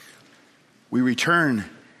We return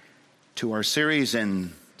to our series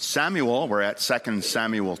in Samuel. We're at 2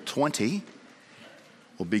 Samuel 20.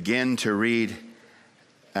 We'll begin to read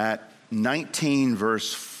at 19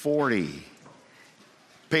 verse 40.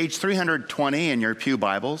 Page 320 in your pew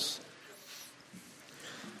Bibles.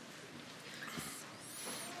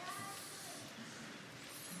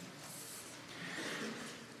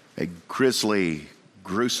 A grisly,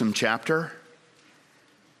 gruesome chapter,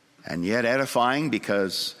 and yet edifying,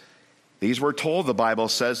 because these were told, the Bible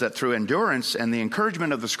says, that through endurance and the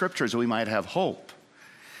encouragement of the Scriptures we might have hope.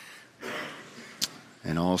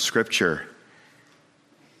 And all Scripture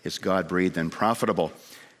is God-breathed and profitable.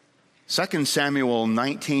 2 Samuel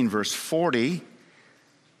 19 verse 40.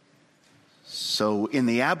 So in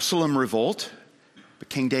the Absalom revolt,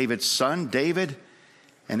 King David's son, David,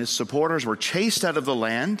 and his supporters were chased out of the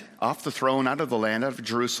land, off the throne, out of the land, out of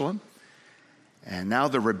Jerusalem. And now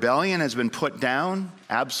the rebellion has been put down,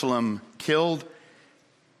 Absalom killed,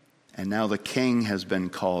 and now the king has been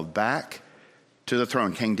called back to the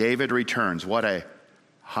throne. King David returns. What a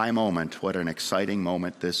high moment, what an exciting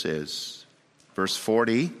moment this is. Verse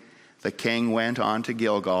 40, the king went on to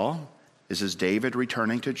Gilgal. This is David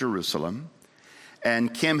returning to Jerusalem.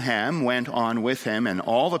 And Kimham went on with him, and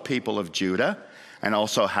all the people of Judah, and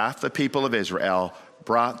also half the people of Israel,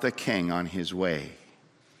 brought the king on his way.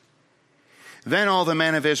 Then all the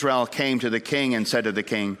men of Israel came to the king and said to the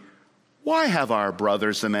king, "Why have our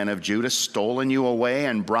brothers, the men of Judah, stolen you away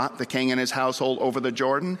and brought the king and his household over the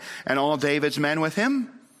Jordan, and all David's men with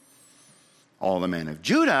him?" All the men of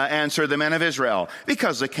Judah answered the men of Israel,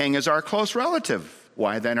 "Because the king is our close relative.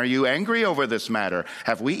 Why then are you angry over this matter?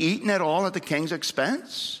 Have we eaten at all at the king's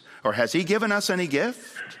expense? Or has he given us any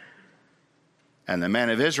gift?" And the men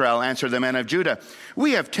of Israel answered the men of Judah,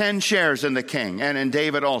 "We have 10 shares in the king, and in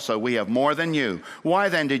David also we have more than you. Why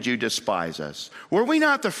then did you despise us? Were we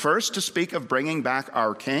not the first to speak of bringing back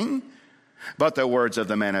our king?" But the words of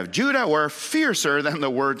the men of Judah were fiercer than the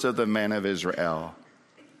words of the men of Israel.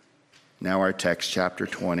 Now our text, chapter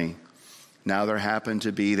 20. Now there happened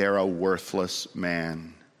to be there a worthless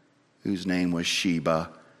man, whose name was Sheba,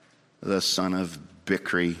 the son of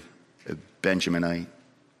Bichri, a Benjaminite.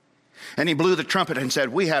 And he blew the trumpet and said,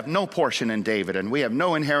 "We have no portion in David, and we have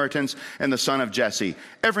no inheritance in the son of Jesse.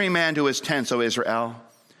 Every man to his tents, O Israel."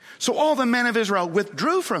 So all the men of Israel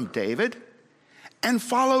withdrew from David and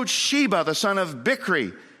followed Sheba, the son of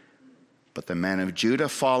Bichri. But the men of Judah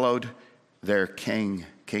followed their king,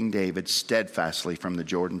 King David, steadfastly from the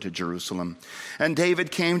Jordan to Jerusalem. And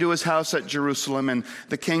David came to his house at Jerusalem, and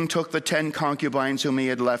the king took the 10 concubines whom he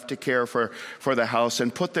had left to care for the house,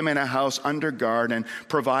 and put them in a house under guard, and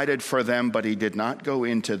provided for them, but he did not go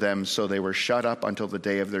into them, so they were shut up until the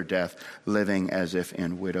day of their death, living as if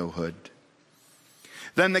in widowhood.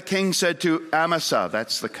 Then the king said to Amasa,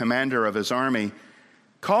 that's the commander of his army,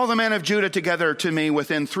 "Call the men of Judah together to me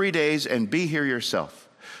within 3 days, and be here yourself."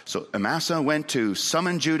 So Amasa went to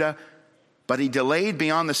summon Judah, but he delayed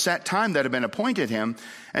beyond the set time that had been appointed him.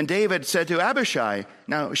 And David said to Abishai,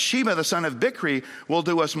 "Now Sheba the son of Bichri will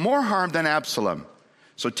do us more harm than Absalom.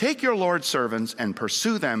 So take your Lord's servants and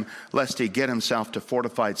pursue them, lest he get himself to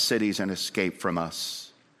fortified cities and escape from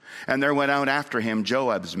us." And there went out after him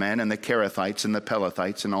Joab's men, and the Kerethites and the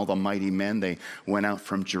Pelethites, and all the mighty men. They went out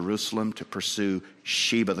from Jerusalem to pursue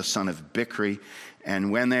Sheba the son of Bichri.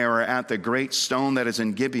 And when they were at the great stone that is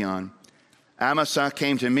in Gibeon, Amasa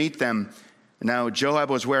came to meet them. Now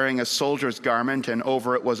Joab was wearing a soldier's garment, and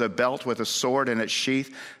over it was a belt with a sword in its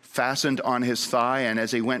sheath fastened on his thigh. And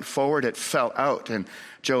as he went forward, it fell out. And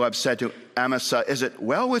Joab said to Amasa, "Is it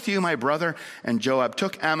well with you, my brother?" And Joab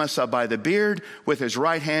took Amasa by the beard with his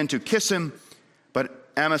right hand to kiss him. But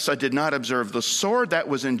Amasa did not observe the sword that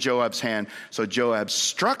was in Joab's hand. So Joab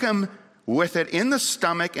struck him with it in the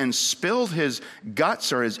stomach and spilled his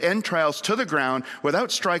guts or his entrails to the ground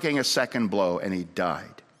without striking a second blow, and he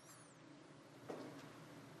died.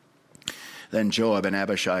 Then Joab and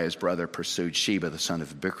Abishai, his brother, pursued Sheba, the son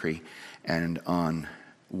of Bichri, and on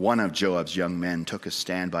one of Joab's young men took a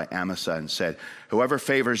stand by Amasa and said, "Whoever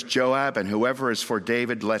favors Joab and whoever is for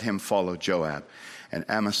David, let him follow Joab." And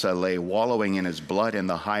Amasa lay wallowing in his blood in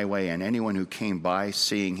the highway, and anyone who came by,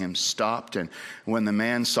 seeing him, stopped. And when the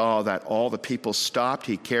man saw that all the people stopped,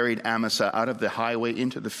 he carried Amasa out of the highway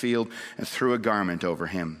into the field and threw a garment over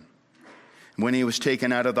him. When he was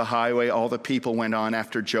taken out of the highway, all the people went on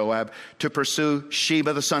after Joab to pursue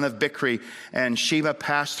Sheba the son of Bichri. And Sheba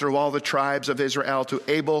passed through all the tribes of Israel to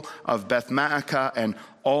Abel of Beth-maacah, and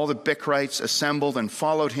all the Bichrites assembled and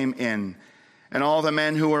followed him in. And all the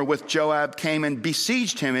men who were with Joab came and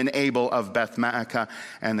besieged him in Abel of Beth-maacah,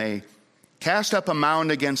 and they cast up a mound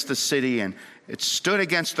against the city and it stood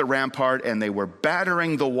against the rampart, and they were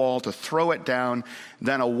battering the wall to throw it down.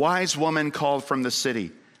 Then a wise woman called from the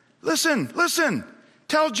city, "Listen, listen,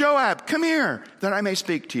 tell Joab, come here, that I may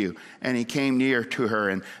speak to you." And he came near to her,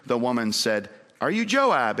 and the woman said, "Are you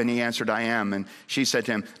Joab?" And he answered, "I am." And she said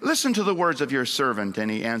to him, "Listen to the words of your servant." And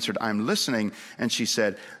he answered, "I'm listening." And she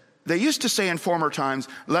said, "They used to say in former times,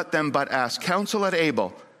 'Let them but ask counsel at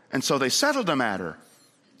Abel.' And so they settled the matter.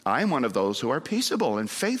 I am one of those who are peaceable and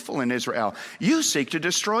faithful in Israel. You seek to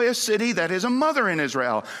destroy a city that is a mother in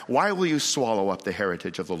Israel. Why will you swallow up the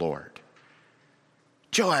heritage of the Lord?"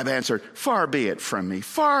 Joab answered, "Far be it from me.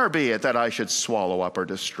 Far be it that I should swallow up or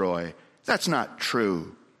destroy. That's not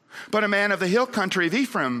true. But a man of the hill country of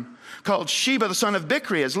Ephraim, called Sheba the son of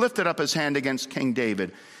Bichri, has lifted up his hand against King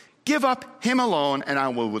David. Give up him alone, and I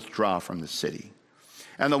will withdraw from the city."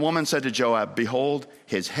 And the woman said to Joab, "Behold,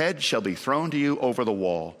 his head shall be thrown to you over the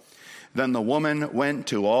wall." Then the woman went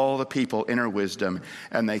to all the people in her wisdom,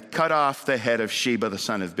 and they cut off the head of Sheba the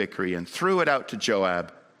son of Bichri and threw it out to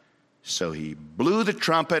Joab. So he blew the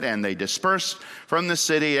trumpet, and they dispersed from the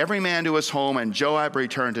city, every man to his home, and Joab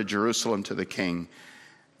returned to Jerusalem to the king.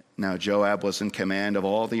 Now Joab was in command of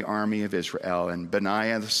all the army of Israel, and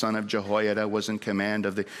Benaiah the son of Jehoiada was in command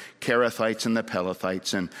of the Kerethites and the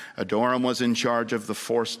Pelethites, and Adoram was in charge of the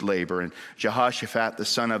forced labor, and Jehoshaphat the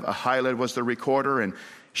son of Ahilud was the recorder, and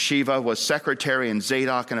Sheva was secretary, and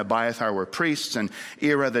Zadok and Abiathar were priests, and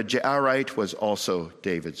Ira the Jairite was also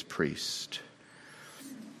David's priest.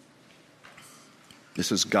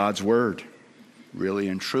 This is God's word, really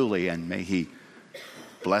and truly, and may he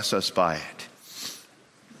bless us by it.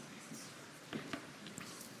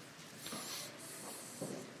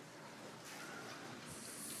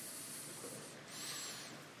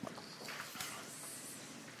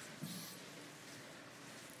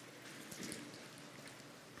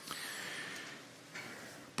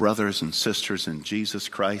 Brothers and sisters in Jesus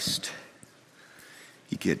Christ,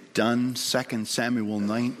 you get done 2 Samuel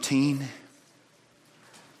 19,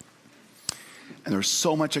 and there's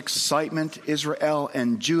so much excitement. Israel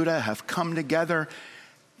and Judah have come together,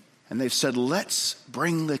 and they've said, "Let's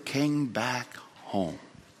bring the king back home."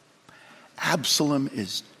 Absalom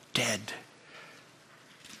is dead.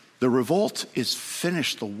 The revolt is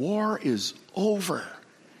finished. The war is over.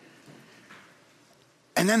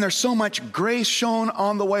 And then there's so much grace shown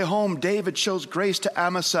on the way home. David shows grace to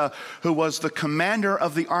Amasa, who was the commander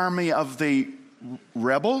of the army of the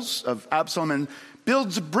rebels of Absalom, and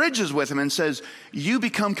builds bridges with him and says, "You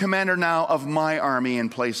become commander now of my army in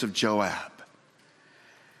place of Joab."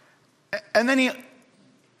 And then he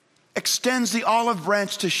extends the olive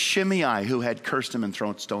branch to Shimei, who had cursed him and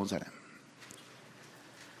thrown stones at him.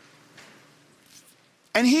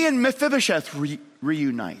 And he and Mephibosheth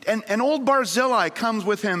reunite. And old Barzillai comes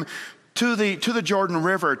with him to the Jordan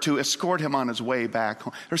River to escort him on his way back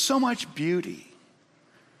home. There's so much beauty.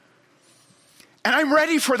 And I'm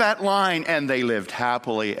ready for that line, "And they lived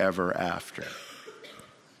happily ever after."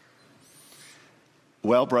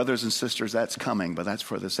 Well, brothers and sisters, that's coming, but that's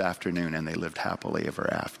for this afternoon, and they lived happily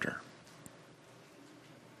ever after.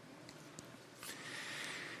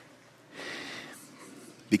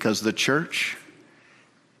 Because the church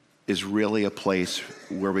is really a place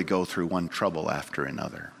where we go through one trouble after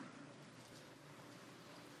another.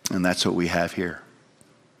 And that's what we have here.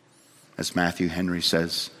 As Matthew Henry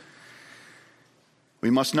says, we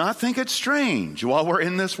must not think it strange while we're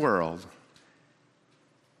in this world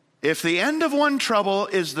if the end of one trouble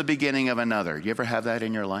is the beginning of another. You ever have that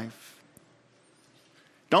in your life?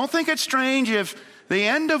 Don't think it's strange if the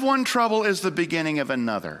end of one trouble is the beginning of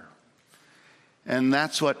another. And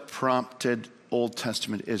that's what prompted Old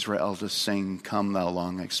Testament Israel to sing, "Come thou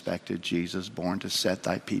long expected Jesus, born to set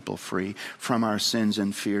thy people free from our sins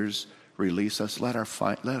and fears. Release us, let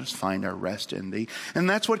us find our rest in thee." And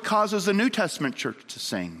that's what causes the New Testament church to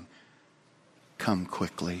sing, "Come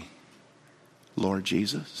quickly, Lord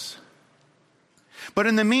Jesus." But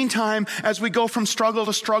in the meantime, as we go from struggle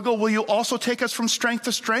to struggle, will you also take us from strength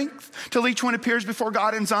to strength till each one appears before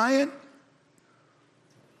God in Zion?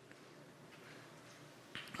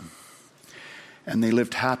 And they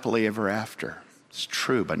lived happily ever after. It's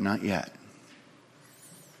true, but not yet.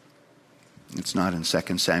 It's not in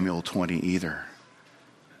 2 Samuel 20 either.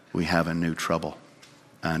 We have a new trouble,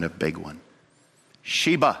 and a big one.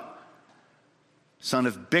 Sheba, son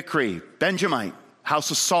of Bichri, Benjamite, house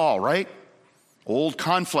of Saul, right? Old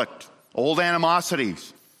conflict, old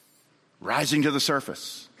animosities rising to the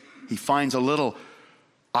surface. He finds a little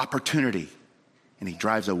opportunity, and he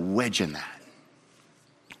drives a wedge in that.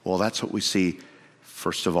 Well, that's what we see.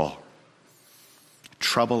 First of all,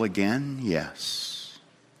 trouble again? Yes.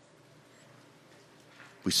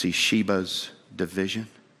 We see Sheba's division,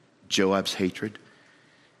 Joab's hatred,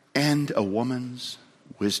 and a woman's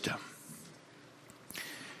wisdom.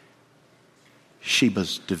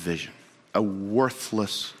 Sheba's division. A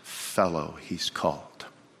worthless fellow, he's called.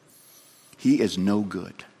 He is no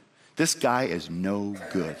good. This guy is no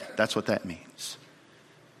good. That's what that means.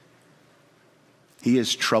 He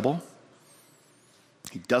is trouble.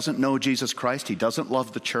 He doesn't know Jesus Christ. He doesn't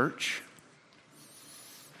love the church.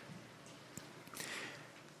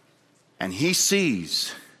 And he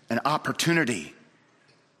sees an opportunity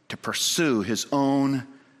to pursue his own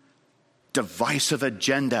divisive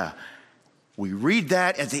agenda. We read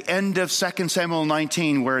that at the end of 2 Samuel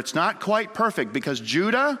 19, where it's not quite perfect because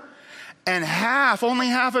Judah and only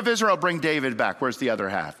half of Israel bring David back. Where's the other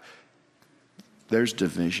half? There's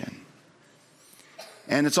division.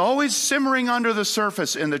 And it's always simmering under the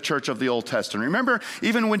surface in the church of the Old Testament. Remember,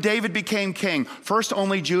 even when David became king, first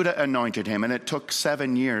only Judah anointed him, and it took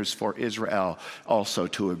 7 years for Israel also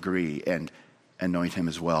to agree and anoint him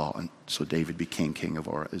as well. And so David became king of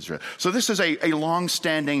Israel. So this is a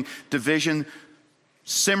long-standing division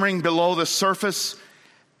simmering below the surface.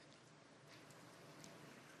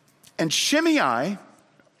 And Sheba,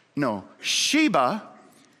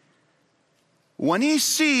 when he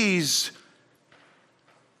sees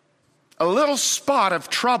a little spot of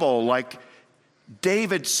trouble, like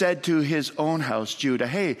David said to his own house, Judah,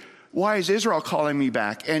 hey, why is Israel calling me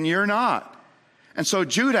back and you're not? And so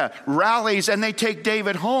Judah rallies and they take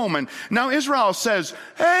David home. And now Israel says,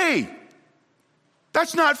 hey,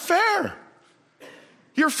 that's not fair.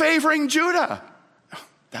 You're favoring Judah.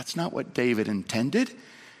 That's not what David intended,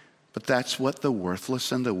 but that's what the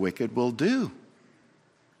worthless and the wicked will do.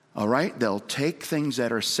 All right? They'll take things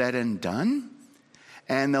that are said and done,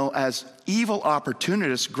 and they'll, as evil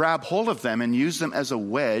opportunists, grab hold of them and use them as a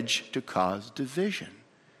wedge to cause division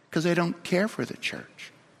because they don't care for the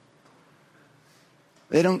church.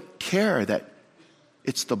 They don't care that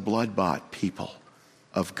it's the blood-bought people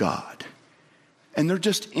of God. And they're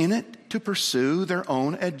just in it to pursue their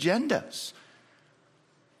own agendas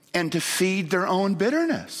and to feed their own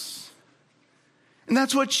bitterness. And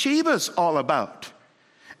that's what Sheba's all about.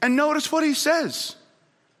 And notice what he says.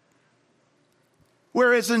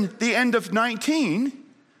 Whereas in the end of 19,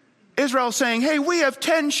 Israel's saying, hey, we have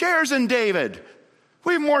 10 shares in David.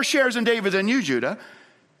 We have more shares in David than you, Judah.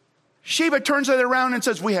 Sheba turns it around and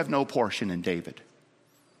says, we have no portion in David.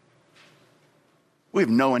 We have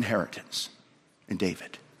no inheritance in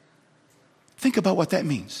David. Think about what that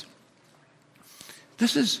means.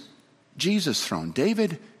 This is Jesus' throne.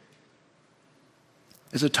 David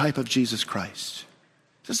is a type of Jesus Christ.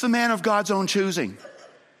 This is the man of God's own choosing.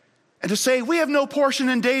 And to say we have no portion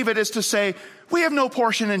in David is to say we have no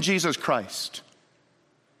portion in Jesus Christ.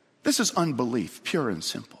 This is unbelief, pure and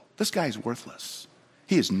simple. This guy's worthless.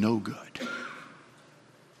 He is no good.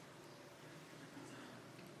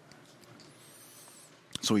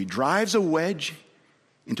 So he drives a wedge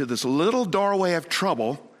into this little doorway of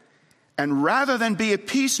trouble, and rather than be a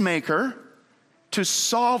peacemaker to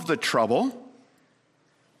solve the trouble,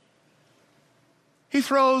 he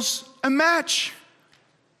throws a match.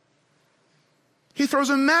 He throws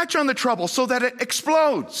a match on the trouble so that it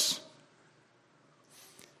explodes.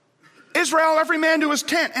 Israel, every man to his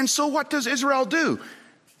tent. And so what does Israel do?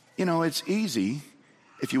 You know, it's easy,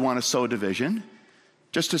 if you want to sow division,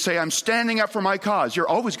 just to say, I'm standing up for my cause. You're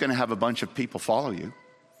always going to have a bunch of people follow you.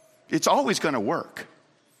 It's always going to work.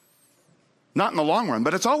 Not in the long run,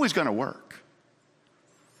 but it's always going to work.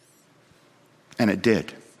 And it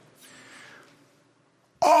did.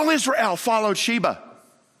 All Israel followed Sheba.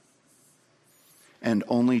 And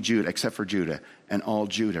only Judah, except for Judah, and all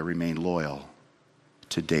Judah remained loyal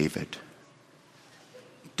to David.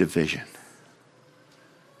 Division.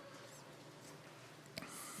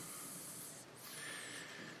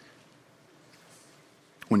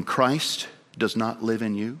 When Christ does not live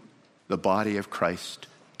in you, the body of Christ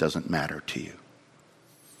doesn't matter to you.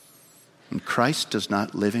 When Christ does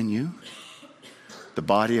not live in you, the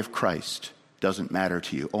body of Christ doesn't matter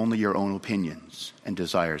to you. Only your own opinions and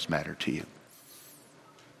desires matter to you.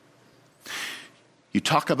 You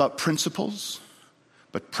talk about principles,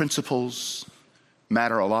 but principles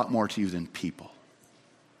matter a lot more to you than people.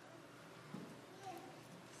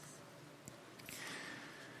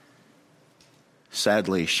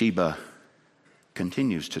 Sadly, Sheba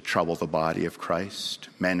continues to trouble the body of Christ,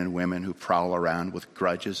 men and women who prowl around with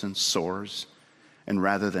grudges and sores, and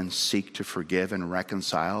rather than seek to forgive and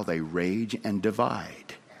reconcile, they rage and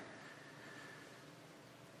divide.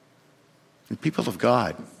 And people of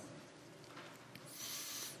God,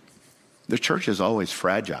 the church is always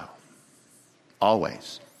fragile.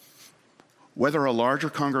 Always. Whether a larger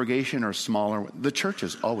congregation or smaller, the church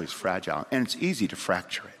is always fragile, and it's easy to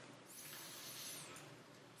fracture it.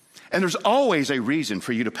 And there's always a reason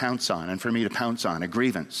for you to pounce on and for me to pounce on, a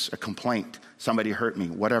grievance, a complaint, somebody hurt me,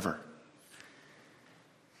 whatever.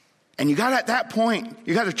 And you got at that point,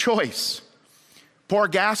 you got a choice. Pour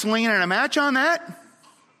gasoline and a match on that,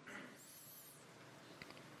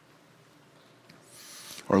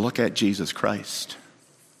 or look at Jesus Christ.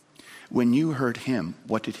 When you hurt him,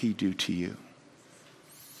 what did he do to you?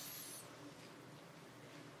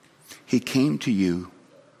 He came to you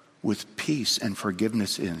with peace and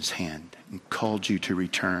forgiveness in his hand and called you to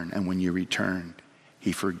return. And when you returned,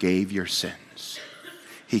 he forgave your sins.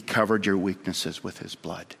 He covered your weaknesses with his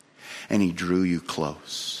blood, and he drew you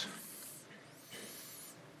close.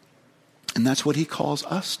 And that's what he calls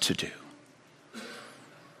us to do.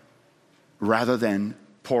 Rather than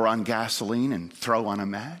pour on gasoline and throw on a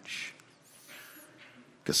match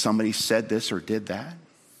because somebody said this or did that.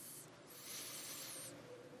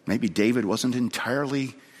 Maybe David wasn't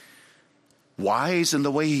entirely wise in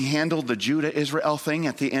the way he handled the Judah-Israel thing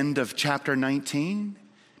at the end of chapter 19.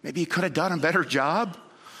 Maybe he could have done a better job.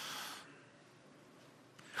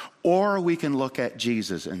 Or we can look at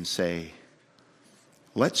Jesus and say,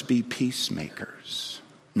 let's be peacemakers,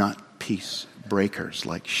 not peace breakers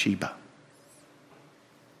like Sheba.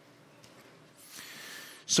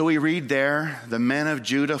 So we read there, the men of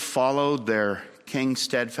Judah followed their king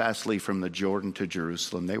steadfastly from the Jordan to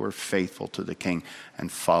Jerusalem. They were faithful to the king and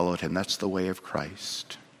followed him. That's the way of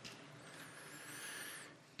Christ.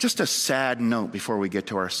 Just a sad note before we get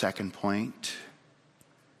to our second point.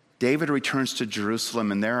 David returns to Jerusalem,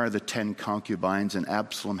 and there are the 10 concubines, and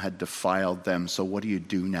Absalom had defiled them. So what do you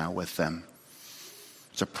do now with them?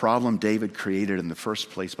 It's a problem David created in the first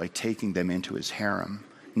place by taking them into his harem,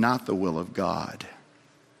 not the will of God.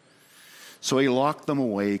 So he locked them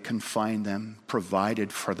away, confined them,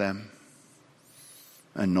 provided for them,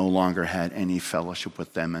 and no longer had any fellowship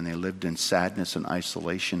with them. And they lived in sadness and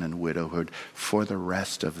isolation and widowhood for the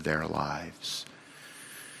rest of their lives.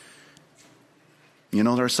 You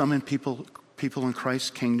know, there are some people in Christ's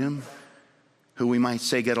kingdom who we might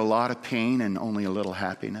say get a lot of pain and only a little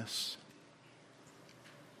happiness.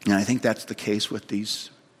 And I think that's the case with these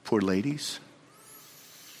poor ladies.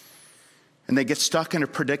 And they get stuck in a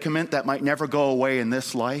predicament that might never go away in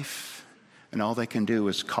this life. And all they can do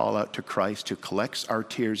is call out to Christ, who collects our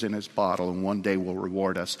tears in his bottle and one day will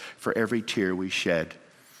reward us for every tear we shed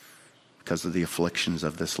because of the afflictions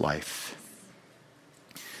of this life.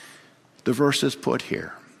 The verse is put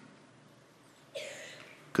here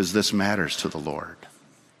because this matters to the Lord.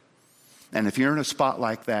 And if you're in a spot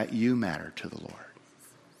like that, you matter to the Lord.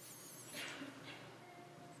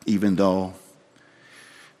 Even though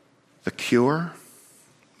the cure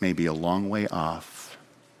may be a long way off.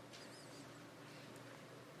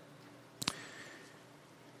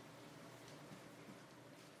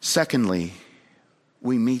 Secondly,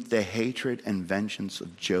 we meet the hatred and vengeance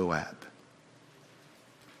of Joab.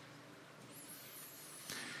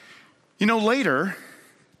 You know, later,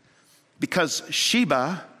 because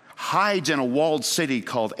Sheba hides in a walled city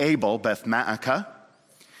called Abel, Beth-Maacah,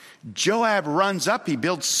 Joab runs up, he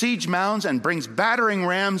builds siege mounds and brings battering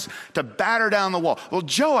rams to batter down the wall. Well,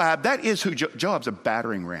 Joab, that is who Joab's a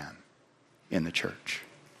battering ram in the church.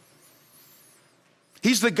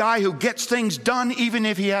 He's the guy who gets things done even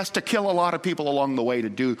if he has to kill a lot of people along the way to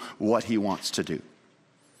do what he wants to do.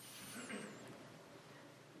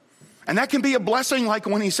 And that can be a blessing, like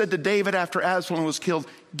when he said to David after Absalom was killed,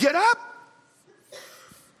 get up.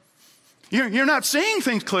 You're not seeing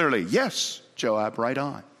things clearly. Yes, Joab, right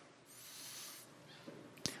on.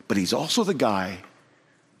 But he's also the guy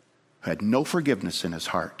who had no forgiveness in his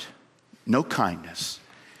heart, no kindness.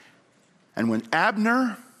 And when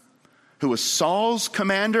Abner, who was Saul's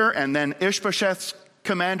commander and then Ishbosheth's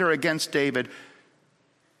commander against David,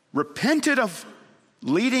 repented of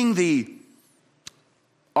leading the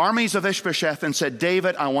armies of Ishbosheth and said,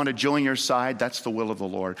 David, I want to join your side. That's the will of the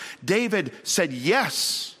Lord. David said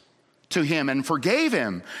yes to him and forgave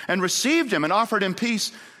him and received him and offered him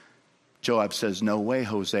peace. Joab says, no way,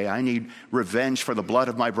 Jose. I need revenge for the blood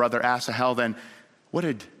of my brother Asahel. Then what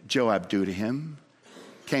did Joab do to him?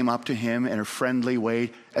 Came up to him in a friendly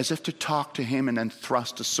way as if to talk to him and then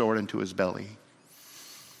thrust a sword into his belly.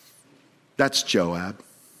 That's Joab.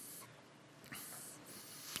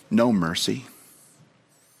 No mercy.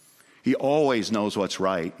 He always knows what's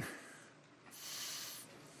right.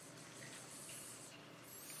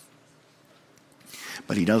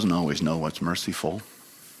 But he doesn't always know what's merciful.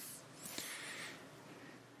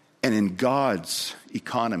 And in God's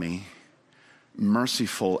economy,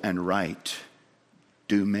 merciful and right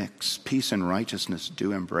do mix. Peace and righteousness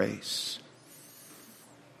do embrace.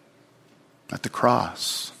 At the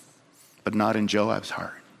cross, but not in Joab's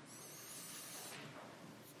heart.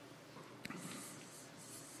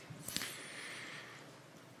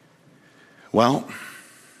 Well,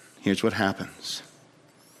 here's what happens.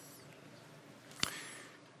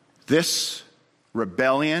 This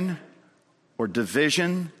rebellion or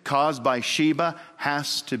division caused by Sheba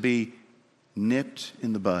has to be nipped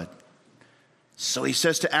in the bud. So he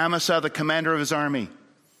says to Amasa, the commander of his army,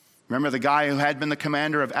 remember the guy who had been the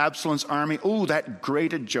commander of Absalom's army? Oh, that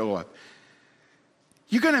grated Joab.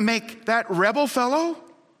 You're going to make that rebel fellow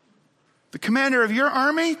the commander of your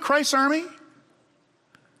army, Christ's army?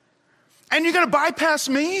 And you're going to bypass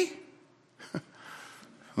me?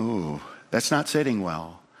 Oh, that's not sitting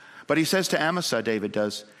well. But he says to Amasa, David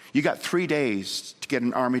does, you got 3 days to get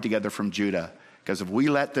an army together from Judah. Because if we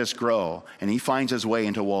let this grow and he finds his way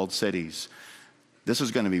into walled cities, this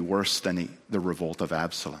is going to be worse than the revolt of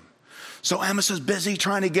Absalom. So Amasa's busy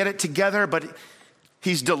trying to get it together, but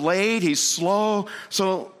he's delayed, he's slow.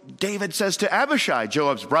 So David says to Abishai,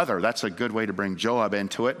 Joab's brother, that's a good way to bring Joab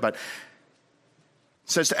into it, but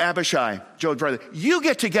says to Abishai, Joab's brother, you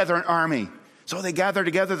get together an army. So they gather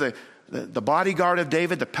together the bodyguard of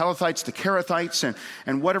David, the Pelethites, the Kerethites,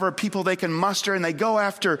 and whatever people they can muster, and they go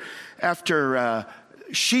after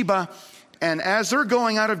Sheba. And as they're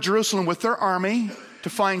going out of Jerusalem with their army to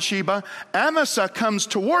find Sheba, Amasa comes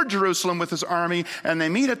toward Jerusalem with his army, and they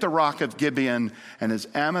meet at the rock of Gibeon. And as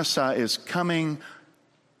Amasa is coming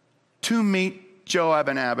to meet Joab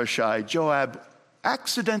and Abishai, Joab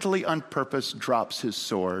accidentally on purpose drops his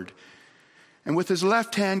sword, and with his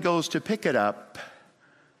left hand goes to pick it up,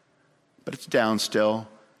 but it's down still.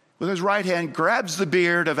 With his right hand grabs the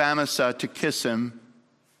beard of Amasa to kiss him.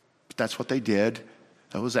 But that's what they did.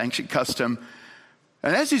 That was ancient custom.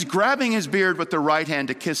 And as he's grabbing his beard with the right hand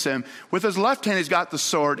to kiss him, with his left hand he's got the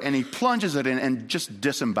sword, and he plunges it in and just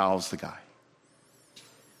disembowels the guy.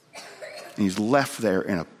 And he's left there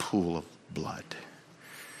in a pool of blood.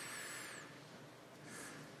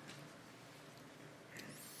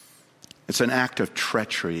 It's an act of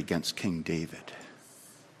treachery against King David.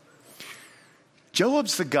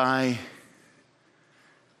 Joab's the guy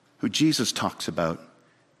who Jesus talks about.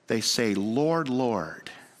 They say, Lord, Lord.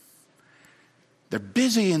 They're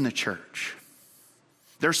busy in the church.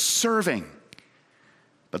 They're serving,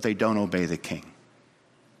 but they don't obey the king.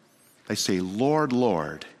 They say, Lord,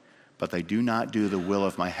 Lord, but they do not do the will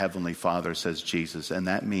of my heavenly Father, says Jesus. And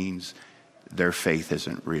that means their faith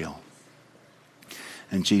isn't real.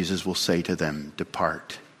 And Jesus will say to them,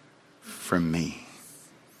 depart from me.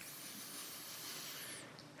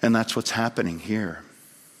 And that's what's happening here.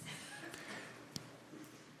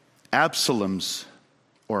 Absalom's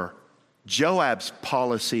or Joab's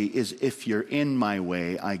policy is, if you're in my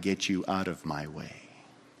way, I get you out of my way.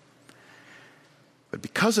 But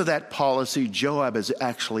because of that policy, Joab is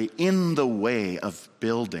actually in the way of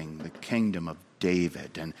building the kingdom of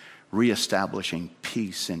David and reestablishing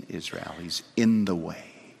peace in Israel. He's in the way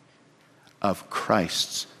of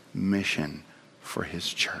Christ's mission for his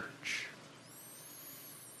church.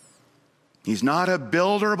 He's not a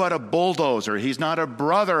builder, but a bulldozer. He's not a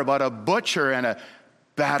brother, but a butcher and a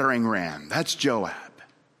battering ram. That's Joab.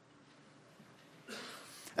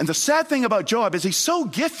 And the sad thing about Joab is he's so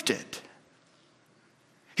gifted.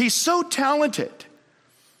 He's so talented.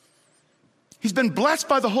 He's been blessed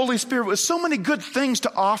by the Holy Spirit with so many good things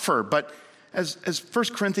to offer. But as 1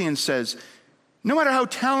 Corinthians says, no matter how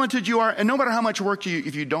talented you are, and no matter how much work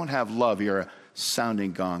if you don't have love, you're a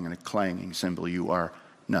sounding gong and a clanging cymbal. You are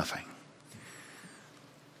nothing.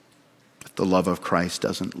 But the love of Christ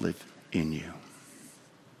doesn't live in you.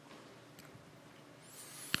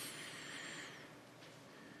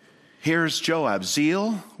 Here's Joab,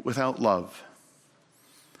 zeal without love.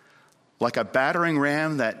 Like a battering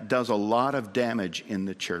ram that does a lot of damage in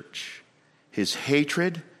the church. His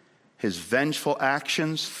hatred, his vengeful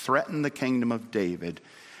actions threaten the kingdom of David.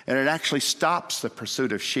 And it actually stops the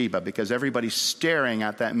pursuit of Sheba because everybody's staring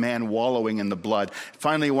at that man wallowing in the blood.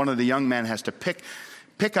 Finally, one of the young men has to pick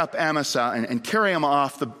up Amasa and carry him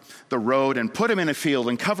off the road and put him in a field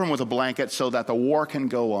and cover him with a blanket so that the war can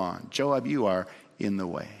go on. Joab, you are in the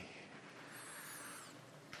way.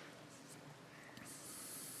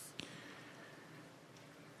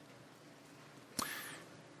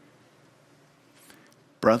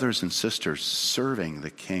 Brothers and sisters, serving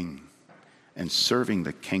the King and serving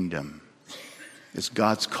the kingdom is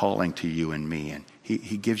God's calling to you and me. And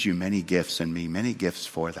he gives you many gifts and me, many gifts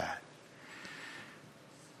for that.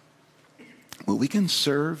 Well, we can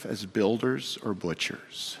serve as builders or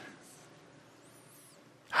butchers.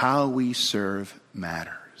 How we serve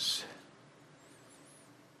matters.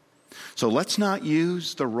 So let's not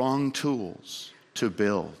use the wrong tools to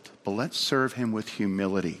build, but let's serve him with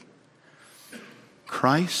humility.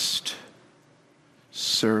 Christ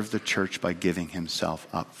served the church by giving himself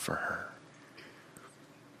up for her.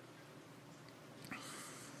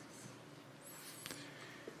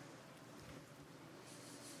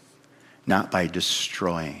 Not by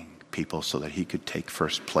destroying people so that he could take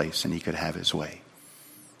first place and he could have his way.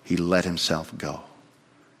 He let himself go.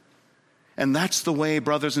 And that's the way,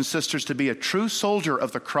 brothers and sisters, to be a true soldier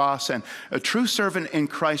of the cross and a true servant in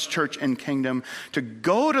Christ's church and kingdom, to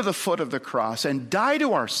go to the foot of the cross and die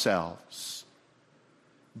to ourselves.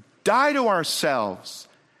 Die to ourselves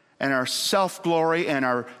and our self-glory and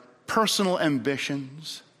our personal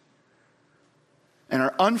ambitions and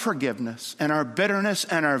our unforgiveness and our bitterness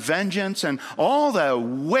and our vengeance and all the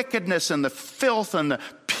wickedness and the filth and the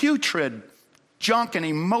putrid junk and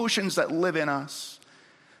emotions that live in us.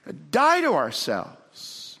 Die to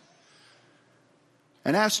ourselves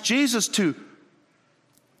and ask Jesus to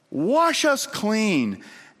wash us clean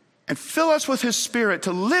and fill us with his Spirit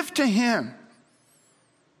to live to him.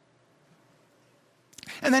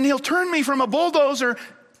 And then he'll turn me from a bulldozer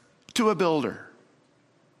to a builder.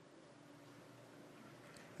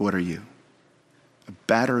 What are you? A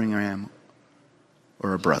battering ram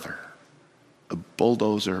or a brother? A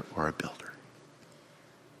bulldozer or a builder?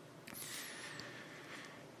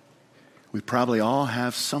 We probably all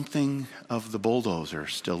have something of the bulldozer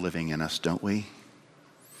still living in us, don't we?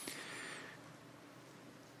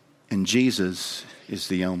 And Jesus is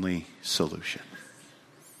the only solution.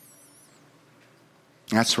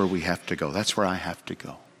 That's where we have to go. That's where I have to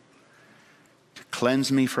go. To cleanse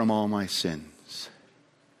me from all my sins.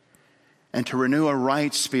 And to renew a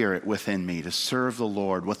right spirit within me to serve the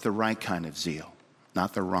Lord with the right kind of zeal,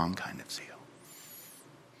 not the wrong kind of zeal.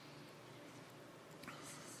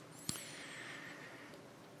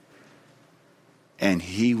 And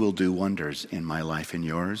he will do wonders in my life and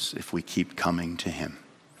yours if we keep coming to him.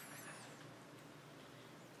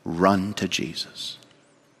 Run to Jesus.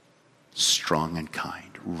 Strong and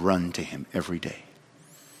kind. Run to him every day.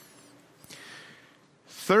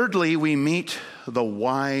 Thirdly, we meet the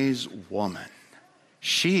wise woman.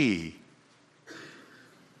 She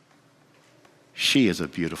is a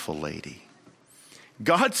beautiful lady.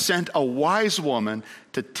 God sent a wise woman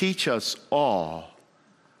to teach us all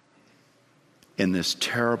in this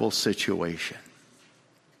terrible situation.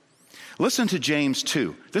 Listen to James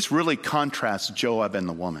 2. This really contrasts Joab and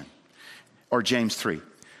the woman. Or James 3.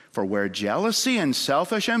 For where jealousy and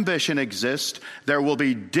selfish ambition exist, there will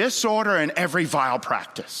be disorder in every vile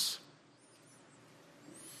practice.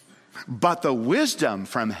 But the wisdom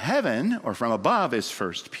from heaven or from above is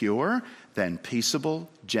first pure, then peaceable,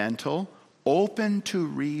 gentle, open to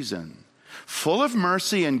reason, full of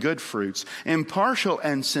mercy and good fruits, impartial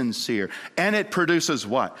and sincere. And it produces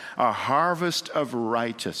what? A harvest of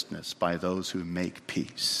righteousness by those who make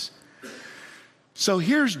peace. So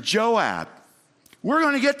here's Joab. We're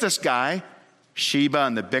going to get this guy. Sheba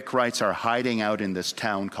and the Bichrites are hiding out in this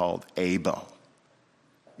town called Abel.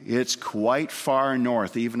 It's quite far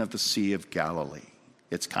north, even of the Sea of Galilee.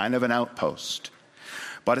 It's kind of an outpost.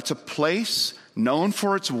 But it's a place known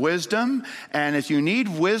for its wisdom. And if you need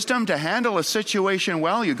wisdom to handle a situation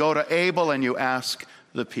well, you go to Abel and you ask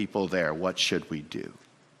the people there, what should we do?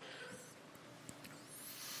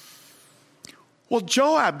 Well,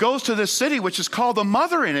 Joab goes to this city, which is called the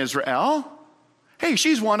mother in Israel. Hey,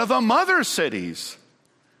 she's one of the mother cities.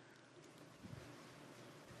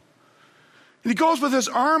 And he goes with his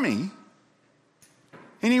army,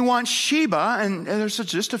 and he wants Sheba, and there's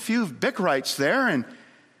just a few Bichrites there, and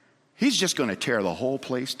he's just going to tear the whole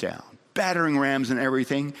place down. Battering rams and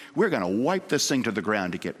everything. We're going to wipe this thing to the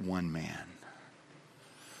ground to get one man.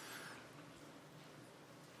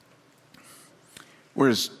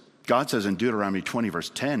 Whereas God says in Deuteronomy 20,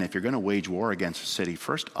 verse 10, if you're going to wage war against a city,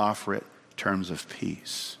 first offer it terms of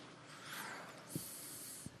peace.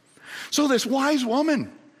 So this wise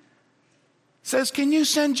woman says, can you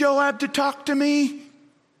send Joab to talk to me?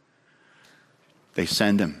 They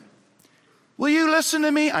send him. Will you listen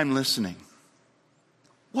to me? I'm listening.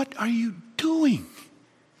 What are you doing?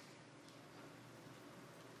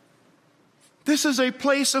 This is a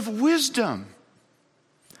place of wisdom.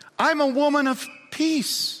 I'm a woman of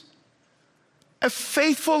peace, a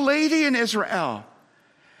faithful lady in Israel.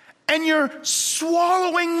 And you're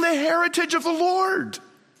swallowing the heritage of the Lord.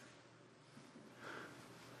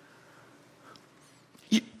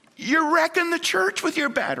 You're wrecking the church with your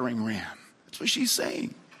battering ram. That's what she's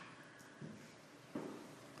saying.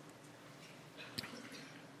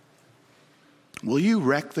 Will you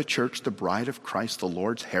wreck the church, the bride of Christ, the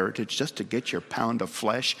Lord's heritage, just to get your pound of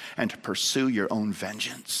flesh and to pursue your own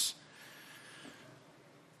vengeance?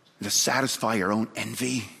 To satisfy your own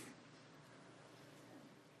envy?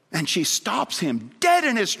 And she stops him dead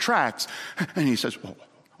in his tracks. And he says, well,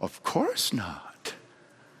 of course not.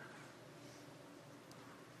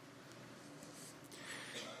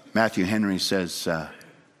 Matthew Henry says,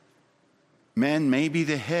 men may be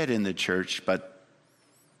the head in the church, but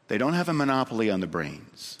they don't have a monopoly on the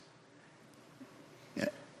brains.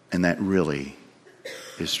 And that really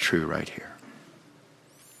is true right here.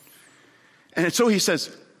 And so he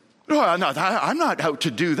says, oh, I'm not out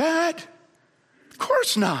to do that. Of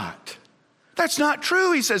course not. That's not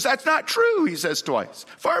true. He says, that's not true. He says twice.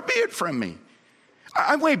 Far be it from me.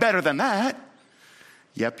 I'm way better than that.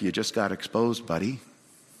 Yep, you just got exposed, buddy.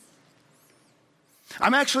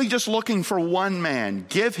 I'm actually just looking for one man.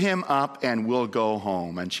 Give him up and we'll go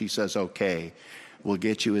home. And she says, okay, we'll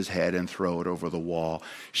get you his head and throw it over the wall.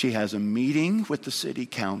 She has a meeting with the city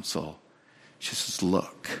council. She says,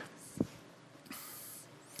 look,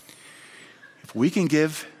 if we can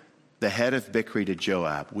give the head of Bichri to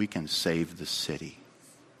Joab, we can save the city.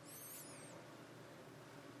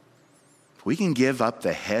 If we can give up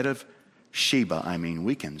the head of Sheba,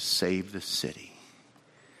 we can save the city.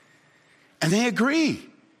 And they agree.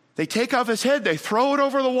 They take off his head, they throw it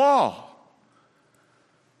over the wall.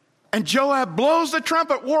 And Joab blows the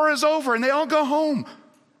trumpet, war is over, and they all go home.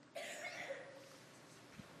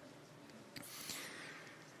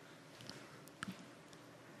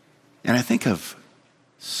 And I think of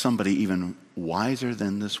somebody even wiser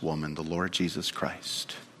than this woman, the Lord Jesus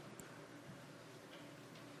Christ,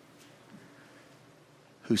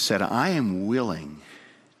 who said, I am willing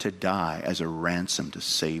to die as a ransom to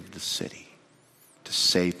save the city, to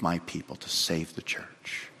save my people, to save the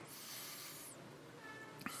church.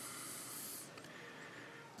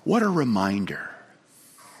 What a reminder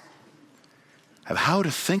of how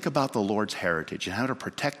to think about the Lord's heritage and how to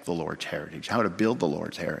protect the Lord's heritage, how to build the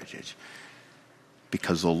Lord's heritage.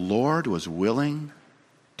 Because the Lord was willing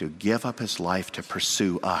to give up his life to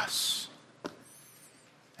pursue us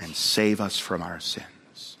and save us from our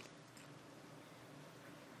sins.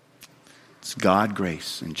 It's God's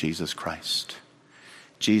grace in Jesus Christ.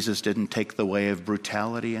 Jesus didn't take the way of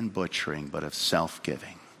brutality and butchering, but of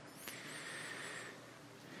self-giving.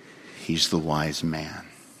 He's the wise man.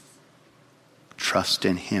 Trust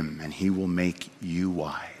in him, and he will make you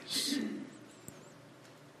wise.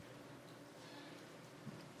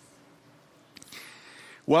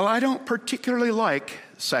 Well, I don't particularly like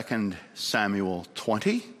 2 Samuel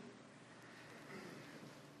 20.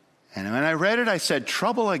 And when I read it, I said,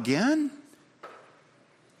 trouble again?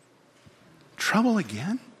 Trouble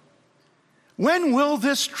again? When will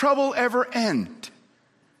this trouble ever end?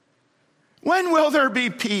 When will there be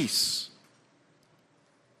peace?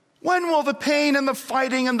 When will the pain and the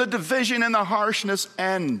fighting and the division and the harshness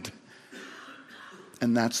end?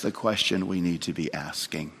 And that's the question we need to be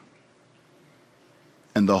asking.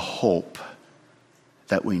 And the hope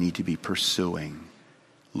that we need to be pursuing.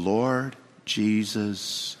 Lord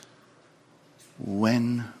Jesus,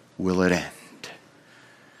 when will it end?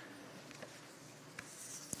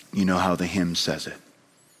 You know how the hymn says it.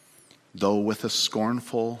 Though with a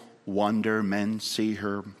scornful wonder men see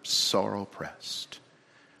her sorrow pressed,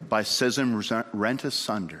 by schism rent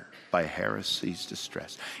asunder, by heresy's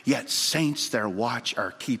distress. Yet saints their watch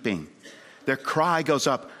are keeping. Their cry goes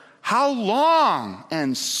up, how long?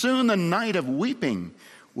 And soon the night of weeping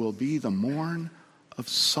will be the morn of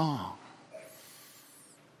song.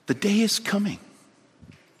 The day is coming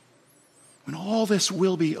when all this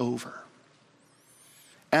will be over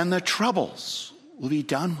and the troubles will be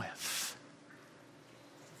done with.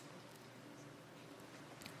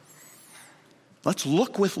 Let's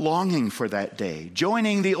look with longing for that day,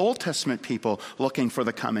 joining the Old Testament people looking for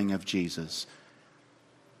the coming of Jesus,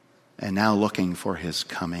 and now looking for his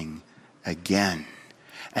coming again.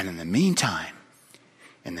 And in the meantime,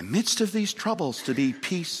 in the midst of these troubles, to be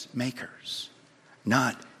peacemakers,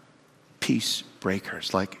 not peace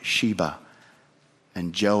breakers like Sheba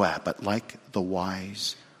and Joab, but like the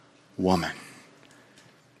wise woman.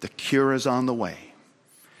 The cure is on the way.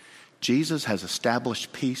 Jesus has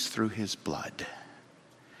established peace through his blood.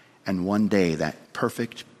 And one day that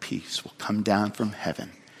perfect peace will come down from heaven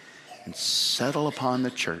and settle upon the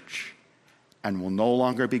church, and will no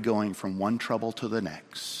longer be going from one trouble to the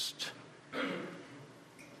next,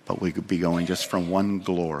 but we could be going just from one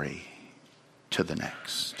glory to the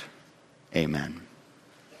next. Amen.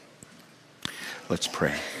 Let's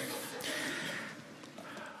pray.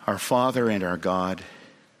 Our Father and our God,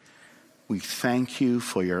 We thank you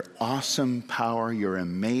for your awesome power, your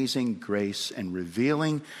amazing grace, and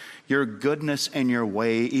revealing your goodness and your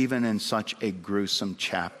way, even in such a gruesome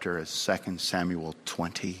chapter as 2 Samuel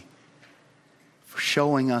 20. For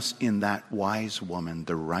showing us in that wise woman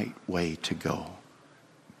the right way to go.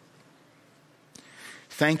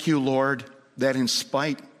 Thank you, Lord, that in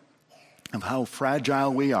spite of how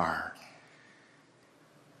fragile we are,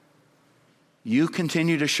 you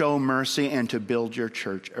continue to show mercy and to build your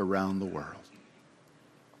church around the world.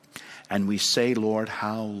 And we say, Lord,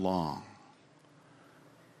 how long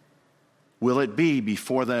will it be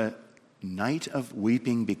before the night of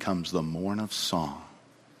weeping becomes the morn of song?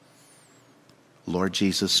 Lord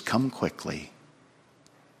Jesus, come quickly.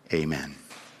 Amen.